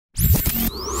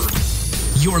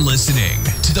You're listening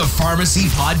to the Pharmacy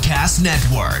Podcast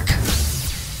Network.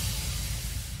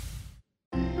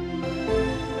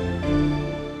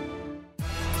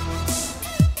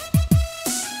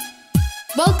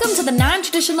 Welcome to the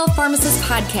Nontraditional Pharmacist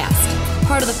Podcast,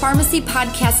 part of the Pharmacy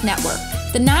Podcast Network.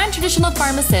 The Nontraditional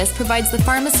Pharmacist provides the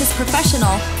pharmacist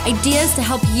professional ideas to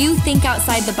help you think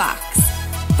outside the box.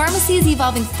 Pharmacy is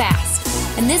evolving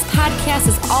fast, and this podcast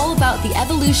is all about the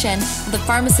evolution of the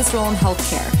pharmacist role in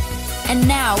healthcare. And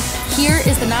now, here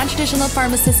is the Nontraditional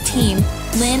Pharmacist team,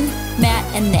 Lynn, Matt,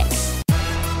 and Nick.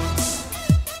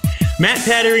 Matt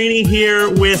Paterini here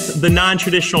with the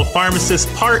Nontraditional Pharmacist,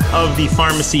 part of the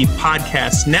Pharmacy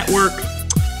Podcast Network.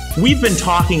 We've been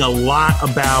talking a lot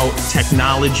about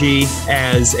technology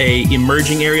as an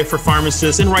emerging area for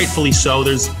pharmacists, and rightfully so.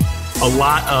 There's a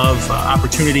lot of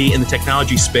opportunity in the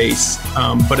technology space.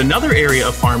 But another area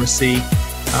of pharmacy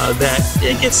that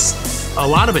it gets a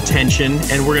lot of attention,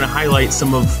 and we're going to highlight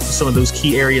some of those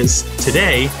key areas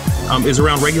today, is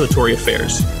around regulatory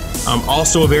affairs.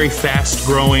 Also a very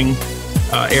fast-growing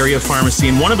area of pharmacy,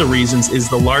 and one of the reasons is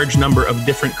the large number of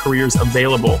different careers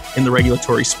available in the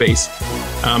regulatory space.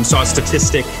 Saw a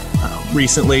statistic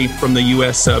recently from the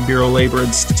U.S. Bureau of Labor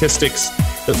and Statistics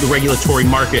that the regulatory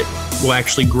market will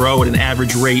actually grow at an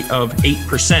average rate of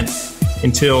 8%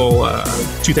 until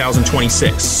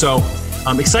 2026. So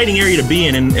exciting area to be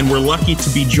in, and we're lucky to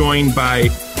be joined by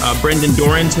Brendan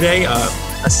Doran today,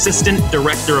 Assistant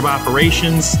Director of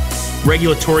Operations,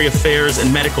 Regulatory Affairs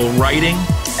and Medical Writing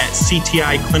at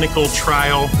CTI Clinical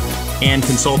Trial and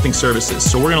Consulting Services.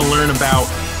 So we're going to learn about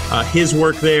his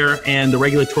work there and the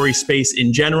regulatory space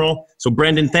in general. So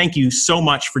Brendan, thank you so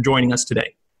much for joining us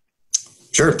today.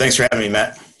 Sure. Thanks for having me,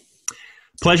 Matt.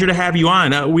 Pleasure to have you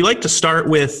on. We like to start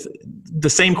with the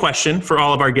same question for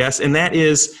all of our guests, and that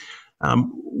is,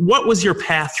 what was your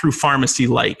path through pharmacy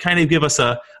like? Kind of give us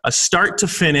a start to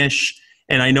finish,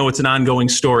 and I know it's an ongoing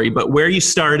story, but where you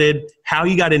started, how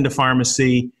you got into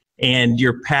pharmacy, and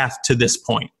your path to this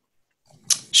point.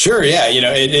 Sure. Yeah.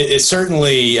 It's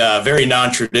certainly very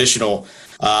non-traditional.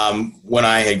 When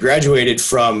I had graduated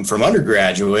from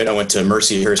undergraduate, I went to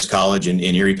Mercyhurst College in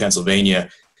Erie, Pennsylvania.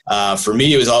 For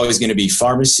me, it was always going to be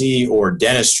pharmacy or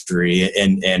dentistry.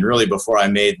 And really before I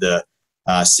made the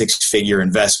six-figure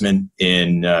investment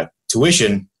in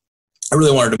tuition, I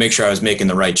really wanted to make sure I was making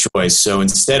the right choice. So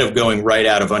instead of going right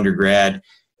out of undergrad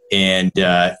and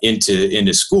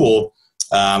into school,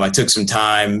 I took some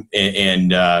time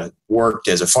and worked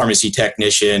as a pharmacy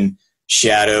technician,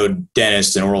 shadowed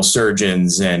dentists and oral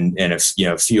surgeons and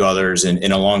a few others. And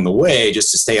along the way,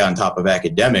 just to stay on top of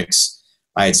academics,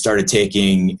 I had started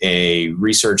taking a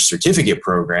research certificate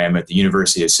program at the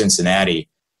University of Cincinnati.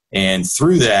 And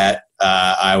through that,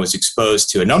 I was exposed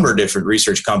to a number of different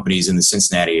research companies in the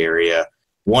Cincinnati area,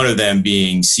 one of them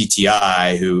being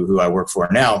CTI, who I work for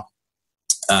now.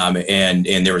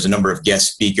 And there was a number of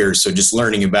guest speakers. So just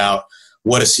learning about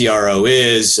what a CRO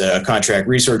is, a contract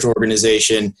research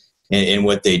organization, and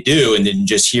what they do, and then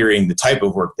just hearing the type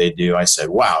of work they do, I said,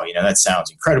 wow, that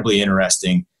sounds incredibly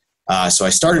interesting. So I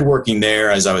started working there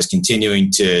as I was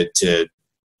continuing to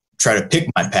try to pick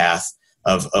my path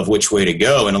of which way to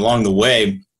go. And along the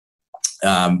way,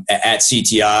 at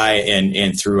CTI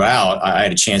and throughout, I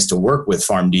had a chance to work with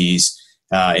PharmDs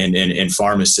and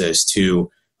pharmacists who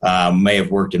may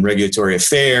have worked in regulatory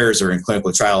affairs or in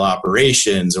clinical trial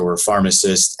operations, or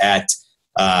pharmacists at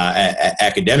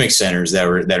academic centers that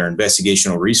are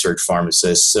investigational research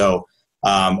pharmacists. So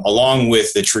along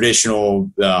with the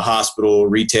traditional hospital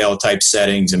retail type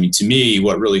settings, to me,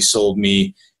 what really sold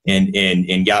me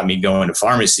and got me going to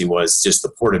pharmacy was just the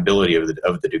portability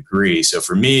of the degree. So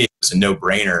for me, it was a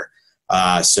no-brainer.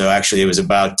 So actually, it was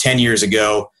about 10 years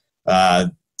ago.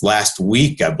 Last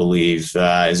week, I believe,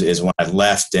 is when I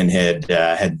left and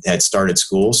had started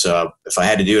school. So if I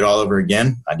had to do it all over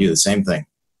again, I'd do the same thing.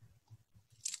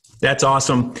 That's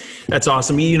awesome. That's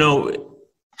awesome.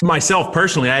 Myself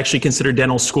personally, I actually consider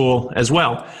dental school as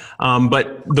well.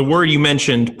 But the word you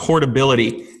mentioned,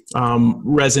 portability,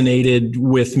 resonated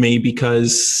with me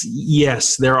because,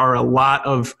 yes, there are a lot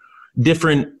of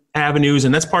different avenues,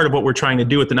 and that's part of what we're trying to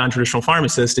do with the Nontraditional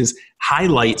Pharmacist is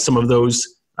highlight some of those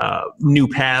new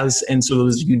paths and so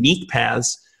those unique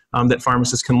paths that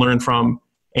pharmacists can learn from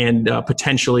and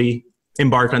potentially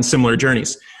embark on similar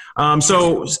journeys.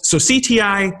 So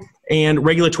CTI and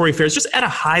regulatory affairs, just at a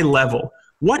high level,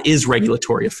 what is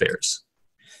regulatory affairs?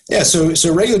 Yeah,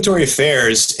 so regulatory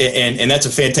affairs, and that's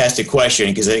a fantastic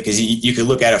question because you could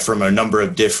look at it from a number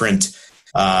of different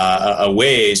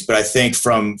ways. But I think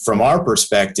from our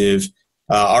perspective,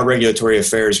 our regulatory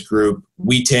affairs group,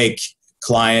 we take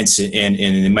clients, and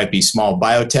it might be small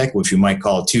biotech, which we might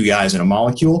call two guys in a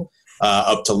molecule,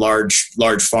 up to large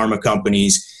pharma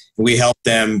companies. We help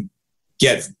them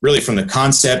get really from the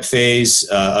concept phase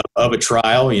of a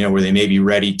trial, where they may be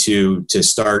ready to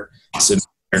start some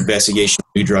investigation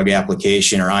new drug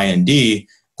application or IND,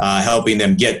 helping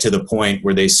them get to the point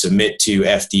where they submit to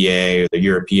FDA or the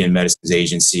European Medicines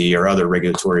Agency or other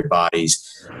regulatory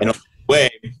bodies. And along the way,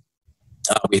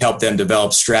 we help them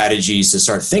develop strategies to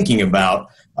start thinking about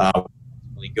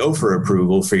go for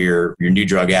approval for your new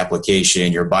drug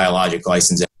application, your biologic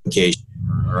license application,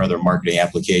 or other marketing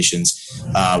applications.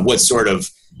 What sort of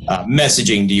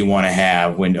messaging do you want to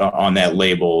have when on that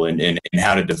label, and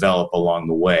how to develop along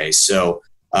the way? So,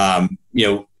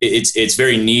 it's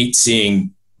very neat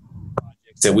seeing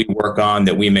projects that we work on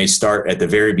that we may start at the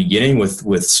very beginning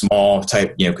with small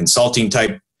type, consulting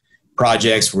type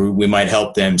projects where we might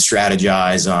help them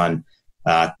strategize on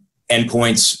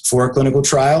endpoints for a clinical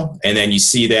trial. And then you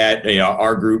see that,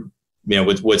 our group,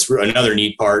 with what's another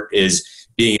neat part is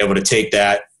being able to take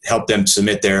that, help them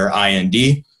submit their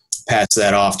IND, pass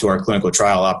that off to our clinical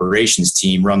trial operations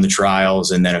team, run the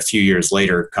trials, and then a few years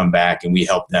later come back and we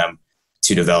help them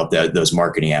to develop those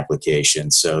marketing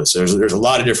applications. So there's a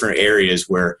lot of different areas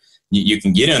where you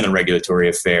can get in the regulatory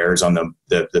affairs on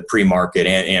the pre-market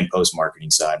and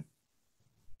post-marketing side.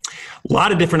 A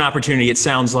lot of different opportunity, it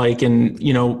sounds like, and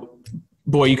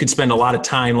boy, you could spend a lot of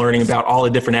time learning about all the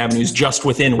different avenues just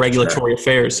within regulatory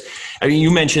affairs. I mean,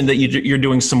 you mentioned that you're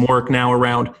doing some work now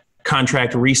around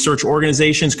contract research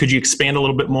organizations. Could you expand a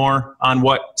little bit more on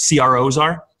what CROs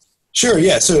are? Sure,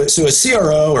 yeah. So a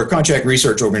CRO, or contract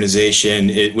research organization,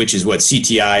 which is what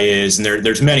CTI is, and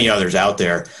there's many others out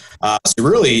there. So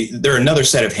really, they're another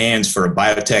set of hands for a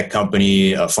biotech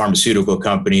company, a pharmaceutical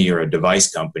company, or a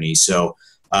device company. So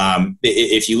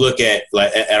if you look at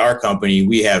our company,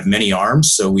 we have many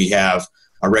arms. So we have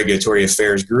our regulatory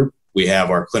affairs group. We have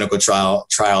our clinical trial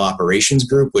operations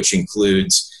group, which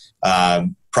includes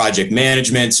project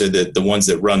management, so the ones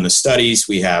that run the studies.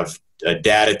 We have a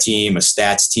data team, a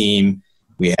stats team.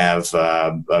 We have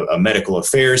a medical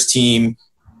affairs team,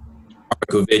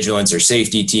 pharmacovigilance or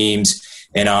safety teams.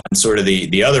 And on sort of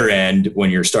the other end,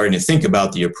 when you're starting to think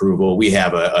about the approval, we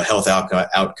have a health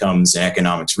outcomes and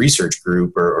economics research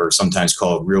group, or sometimes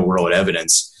called real world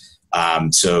evidence.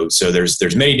 So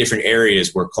there's many different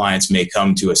areas where clients may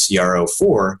come to a CRO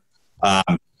for,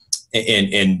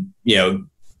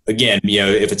 again,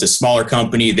 if it's a smaller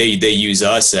company, they use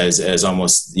us as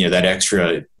almost, that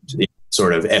extra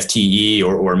sort of FTE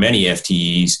or many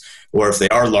FTEs. Or if they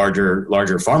are larger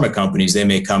pharma companies, they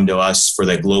may come to us for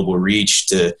that global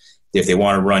reach if they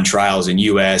want to run trials in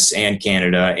US and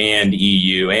Canada and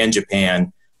EU and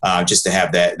Japan, just to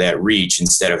have that reach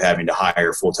instead of having to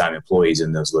hire full-time employees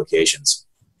in those locations.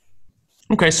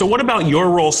 Okay, so what about your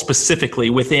role specifically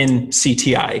within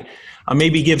CTI?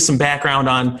 Maybe give some background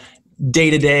on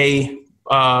day-to-day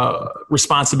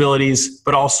responsibilities,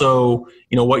 but also,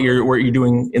 what you're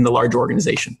doing in the large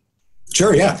organization.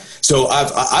 Sure, yeah. So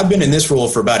I've been in this role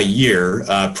for about a year.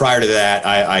 Prior to that,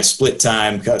 I split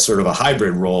time, sort of a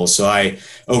hybrid role. So I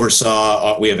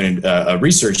oversaw, we have a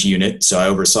research unit, so I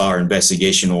oversaw our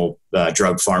investigational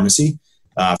drug pharmacy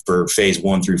for phase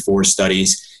 1 through 4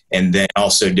 studies, and then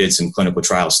also did some clinical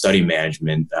trial study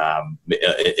management.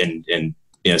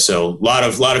 So a lot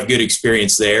of good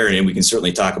experience there, and we can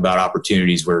certainly talk about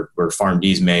opportunities where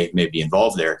PharmDs may be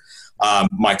involved there.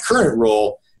 My current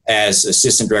role as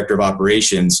Assistant Director of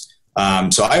Operations,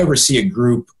 so I oversee a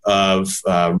group of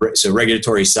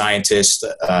regulatory scientists,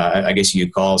 I guess you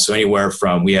could call. So anywhere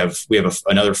from we have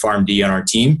another PharmD on our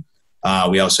team.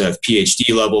 We also have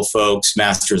PhD level folks,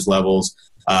 master's levels.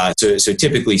 So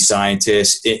typically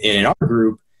scientists in our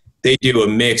group, they do a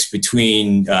mix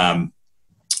between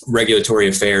regulatory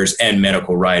affairs and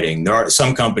medical writing. There are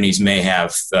some companies may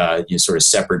have sort of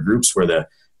separate groups where the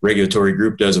regulatory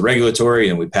group does a regulatory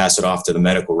and we pass it off to the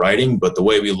medical writing. But the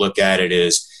way we look at it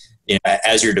is,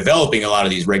 as you're developing a lot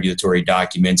of these regulatory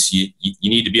documents, you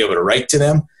need to be able to write to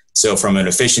them. So from an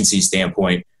efficiency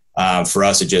standpoint, for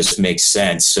us, it just makes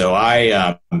sense. So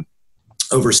I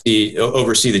oversee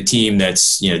the team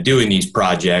that's doing these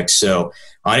projects. So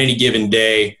on any given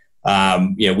day,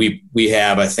 we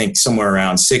have, I think, somewhere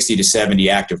around 60 to 70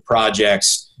 active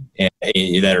projects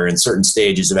that are in certain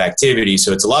stages of activity.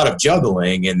 So it's a lot of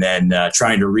juggling and then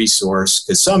trying to resource,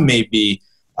 because some may be,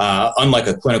 unlike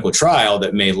a clinical trial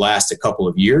that may last a couple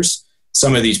of years,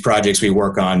 some of these projects we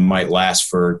work on might last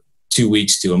for 2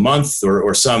 weeks to a month,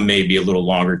 or some may be a little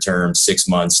longer term, 6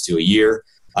 months to a year.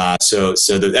 So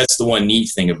that's the one neat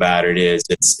thing about it is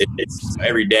it's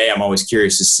every day I'm always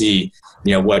curious to see,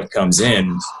 what comes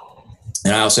in.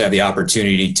 And I also have the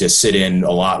opportunity to sit in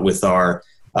a lot with our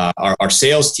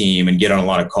sales team and get on a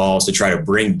lot of calls to try to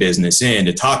bring business in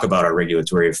to talk about our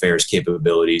regulatory affairs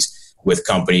capabilities with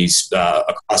companies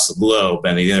across the globe.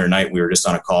 And the other night we were just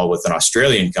on a call with an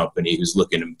Australian company who's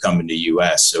looking to come into the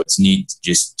U.S. So it's neat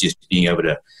just being able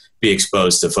to be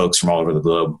exposed to folks from all over the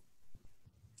globe.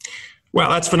 Well,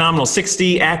 that's phenomenal.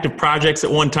 60 active projects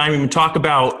at one time. Even talk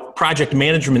about project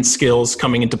management skills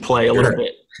coming into play a little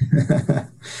bit.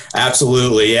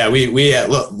 Absolutely. Yeah.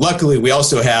 Luckily we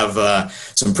also have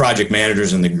some project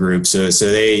managers in the group. So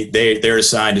they're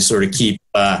assigned to sort of keep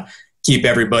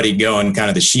everybody going, kind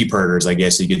of the sheep herders, I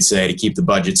guess you could say, to keep the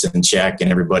budgets in check and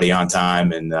everybody on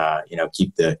time and,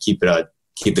 keep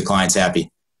the clients happy.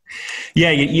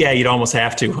 Yeah. You'd almost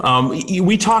have to.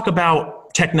 We talk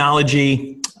about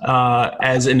technology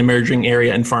as an emerging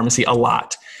area in pharmacy a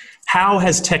lot. How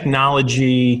has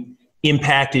technology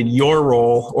impacted your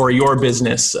role or your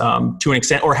business to an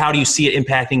extent, or how do you see it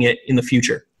impacting it in the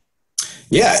future?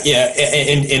 Yeah.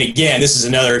 And again, this is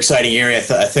another exciting area.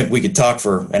 I think we could talk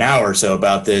for an hour or so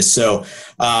about this. So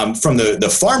from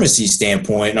the pharmacy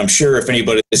standpoint, and I'm sure if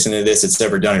anybody listening to this that's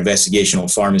ever done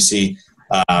investigational pharmacy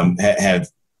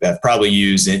have probably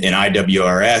used an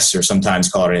IWRS, or sometimes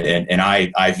called it an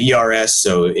IVRS,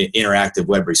 so interactive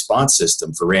web response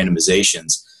system for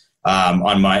randomizations.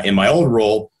 In my old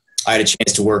role, I had a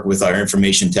chance to work with our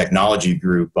information technology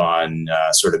group on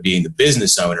sort of being the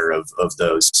business owner of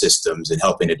those systems and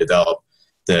helping to develop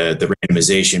the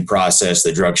randomization process,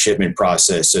 the drug shipment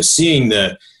process. So seeing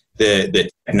the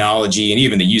technology and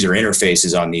even the user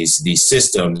interfaces on these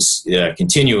systems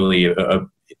continually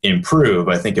improve.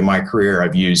 I think in my career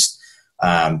I've used,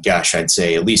 I'd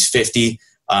say at least 50.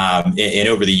 And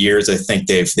over the years, I think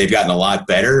they've gotten a lot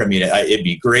better. I mean, it'd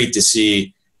be great to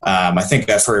see. I think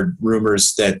I've heard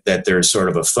rumors that there's sort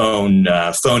of a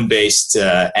phone-based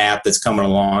app that's coming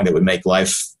along that would make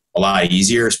life a lot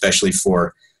easier, especially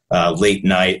for late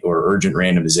night or urgent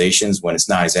randomizations when it's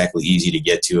not exactly easy to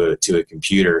get to a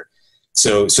computer.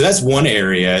 So that's one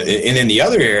area. And then the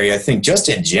other area, I think just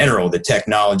in general, the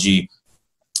technology,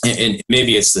 and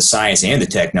maybe it's the science and the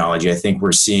technology, I think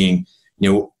we're seeing,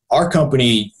 our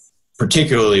company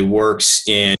particularly works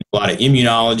in a lot of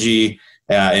immunology,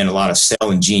 and a lot of cell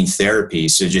and gene therapy.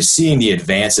 So just seeing the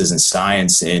advances in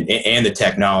science and the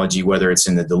technology, whether it's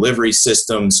in the delivery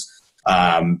systems,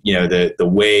 the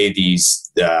way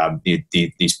these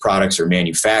products are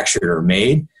manufactured or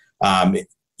made,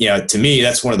 to me,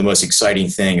 that's one of the most exciting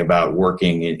thing about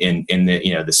working in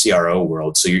the CRO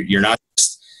world. So you're not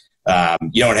just,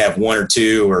 you don't have one or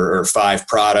two or five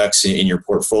products in your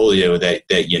portfolio that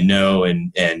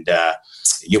and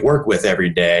you work with every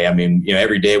day. I mean,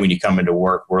 every day when you come into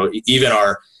work, even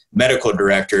our medical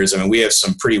directors, I mean, we have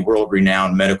some pretty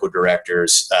world-renowned medical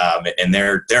directors, and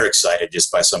they're excited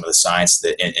just by some of the science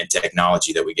and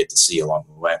technology that we get to see along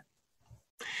the way.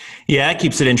 Yeah, that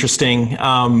keeps it interesting.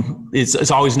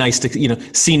 It's always nice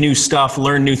to see new stuff,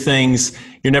 learn new things.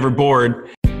 You're never bored.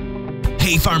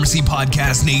 Hey, Pharmacy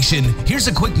Podcast Nation, here's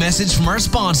a quick message from our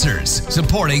sponsors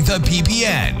supporting the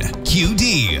PPN,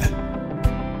 QD.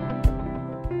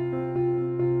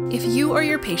 If you or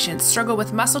your patients struggle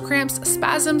with muscle cramps,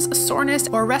 spasms, soreness,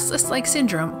 or restless leg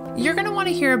syndrome, you're going to want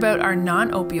to hear about our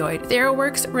non-opioid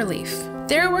TheraWorks Relief.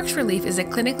 TheraWorks Relief is a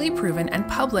clinically proven and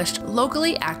published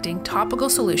locally acting topical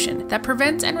solution that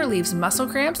prevents and relieves muscle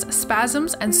cramps,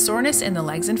 spasms, and soreness in the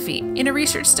legs and feet. In a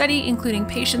research study including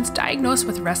patients diagnosed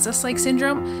with restless leg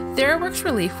syndrome, TheraWorks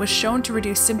Relief was shown to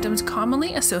reduce symptoms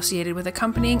commonly associated with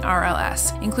accompanying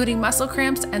RLS, including muscle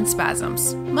cramps and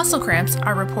spasms. Muscle cramps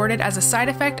are reported as a side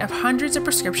effect of hundreds of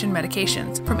prescription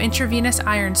medications, from intravenous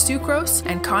iron sucrose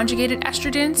and conjugated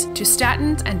estrogens to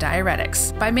statins and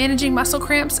diuretics. By managing muscle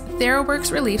cramps, TheraWorks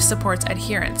Relief supports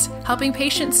adherence, helping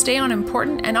patients stay on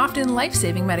important and often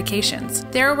life-saving medications.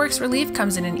 TheraWorks Relief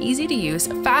comes in an easy-to-use,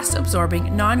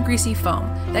 fast-absorbing, non-greasy foam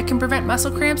that can prevent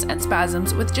muscle cramps and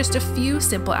spasms with just a few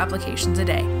simple applications a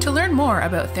day. To learn more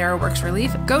about TheraWorks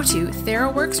Relief, go to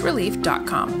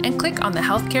theraworksrelief.com and click on the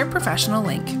healthcare professional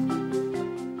link.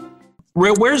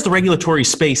 Where's the regulatory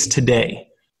space today?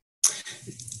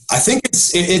 I think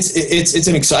it's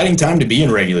an exciting time to be in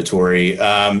regulatory.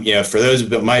 For those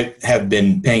that might have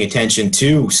been paying attention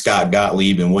to Scott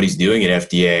Gottlieb and what he's doing at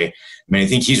FDA, I mean, I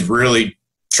think he's really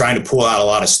trying to pull out a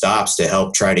lot of stops to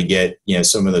help try to get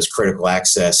some of those critical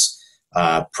access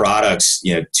products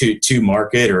to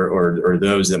market or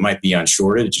those that might be on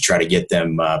shortage to try to get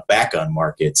them back on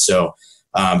market. So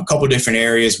a couple of different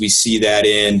areas we see that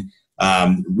in.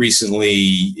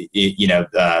 Recently,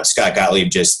 Scott Gottlieb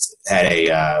just had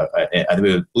I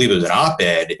believe it was an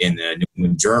op-ed in the New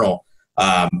England Journal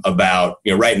about,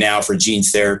 right now for gene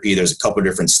therapy, there's a couple of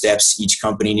different steps each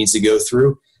company needs to go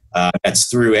through. That's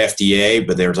through FDA,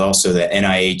 but there's also the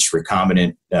NIH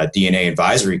Recombinant DNA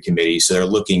Advisory Committee. So they're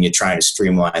looking at trying to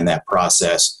streamline that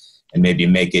process and maybe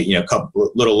make it, a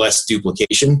little less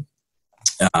duplication,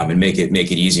 and make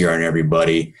it easier on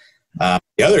everybody.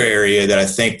 The other area that I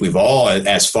think we've all,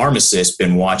 as pharmacists,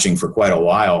 been watching for quite a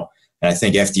while, and I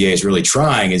think FDA is really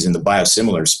trying, is in the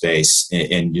biosimilar space,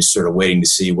 and just sort of waiting to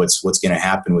see what's going to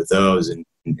happen with those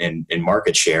and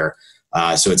market share.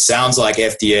 So it sounds like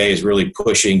FDA is really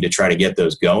pushing to try to get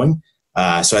those going.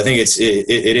 So I think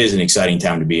it is an exciting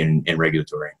time to be in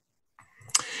regulatory.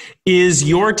 Is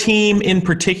your team in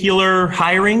particular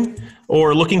hiring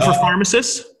or looking for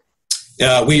pharmacists?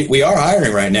 We are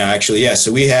hiring right now, actually. Yeah.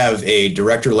 So we have a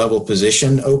director level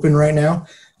position open right now.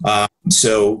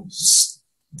 So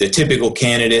the typical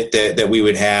candidate that we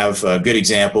would have, a good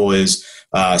example is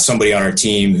somebody on our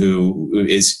team who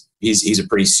is, he's a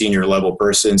pretty senior level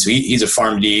person. So he's a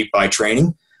PharmD by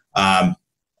training.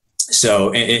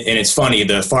 So, and it's funny,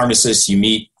 the pharmacists you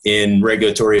meet in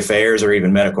regulatory affairs or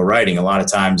even medical writing, a lot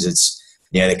of times it's,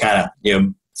 they kind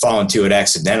of, fall into it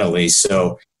accidentally.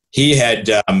 So he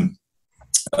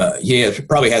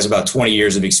probably has about 20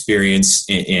 years of experience,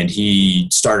 and he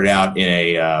started out in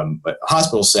a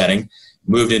hospital setting,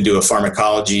 moved into a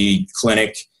pharmacology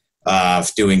clinic,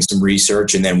 doing some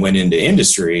research, and then went into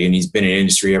industry, and he's been in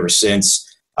industry ever since.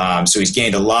 So he's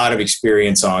gained a lot of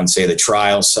experience on, say, the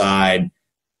trial side,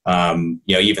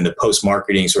 even the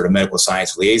post-marketing sort of medical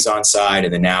science liaison side,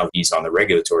 and then now he's on the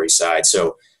regulatory side.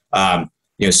 So,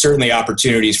 certainly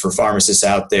opportunities for pharmacists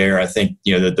out there. I think,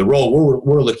 the role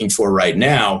we're looking for right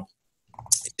now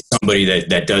is somebody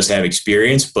that does have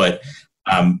experience, but,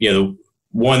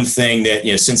 one thing that,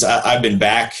 since I've been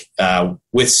back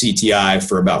with CTI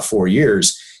for about 4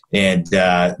 years, and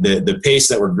the pace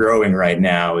that we're growing right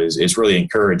now is really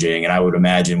encouraging. And I would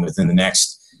imagine within the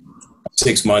next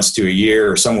 6 months to a year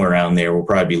or somewhere around there, we'll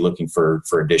probably be looking for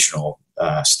additional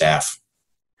staff.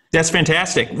 That's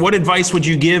fantastic. What advice would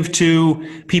you give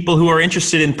to people who are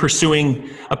interested in pursuing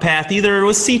a path, either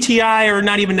with CTI or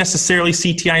not even necessarily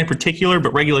CTI in particular,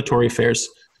 but regulatory affairs?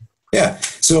 Yeah.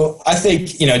 So I think,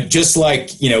 just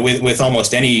like, with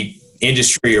almost any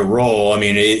industry or role, I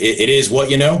mean, it is what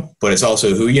you know, but it's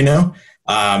also who you know.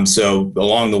 So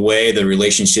along the way, the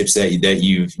relationships that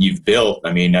you've built,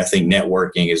 I mean, I think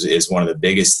networking is one of the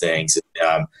biggest things,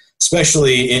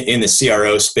 especially in the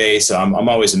CRO space. I'm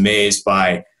always amazed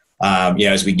by,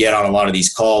 as we get on a lot of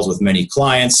these calls with many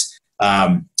clients,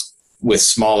 with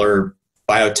smaller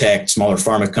biotech, smaller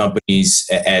pharma companies,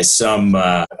 as some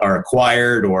are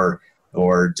acquired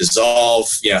or dissolve,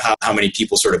 how many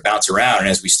people sort of bounce around. And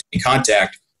as we stay in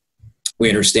contact, we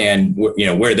understand,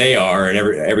 where they are, and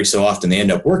every so often they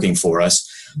end up working for us.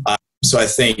 So I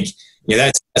think,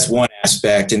 that's one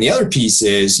aspect. And the other piece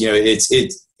is,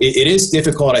 it is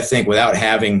difficult, I think, without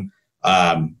having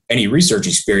any research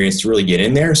experience to really get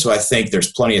in there. So I think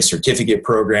there's plenty of certificate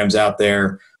programs out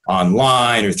there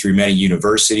online or through many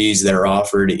universities that are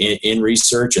offered in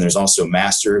research. And there's also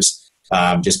masters,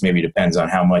 just maybe depends on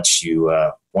how much you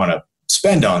want to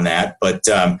spend on that. But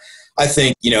I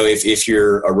think, if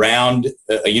you're around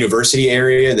a university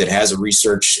area that has a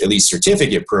research, at least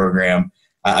certificate program,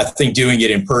 I think doing it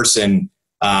in person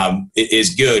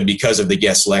is good because of the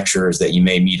guest lecturers that you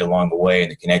may meet along the way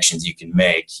and the connections you can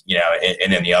make,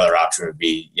 and then the other option would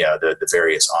be, the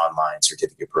various online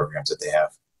certificate programs that they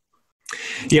have.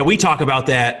 Yeah, we talk about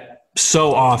that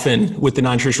so often with the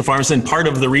non-traditional pharmacists, and part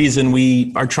of the reason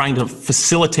we are trying to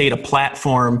facilitate a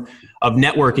platform of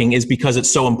networking is because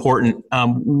it's so important.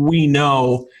 We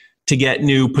know to get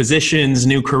new positions,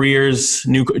 new careers,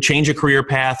 change a career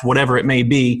path, whatever it may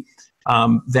be,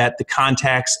 that the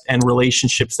contacts and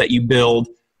relationships that you build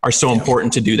are so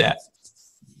important to do that.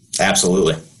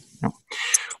 Absolutely.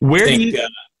 Where do you...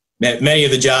 Many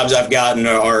of the jobs I've gotten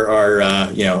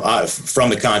are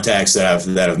from the contacts that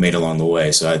I've made along the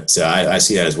way. So I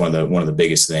see that as one of the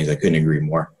biggest things. I couldn't agree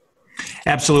more.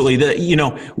 Absolutely.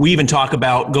 We even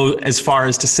go as far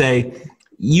as to say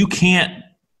you can't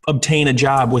obtain a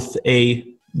job with a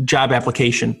job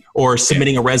application or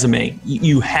submitting a resume.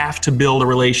 You have to build a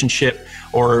relationship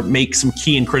or make some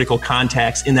key and critical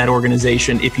contacts in that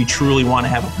organization if you truly want to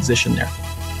have a position there.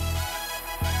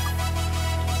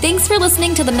 Thanks for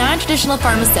listening to The Non-Traditional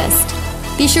Pharmacist.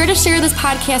 Be sure to share this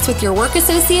podcast with your work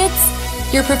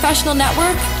associates, your professional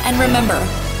network, and remember,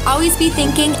 always be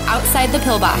thinking outside the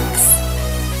pill box.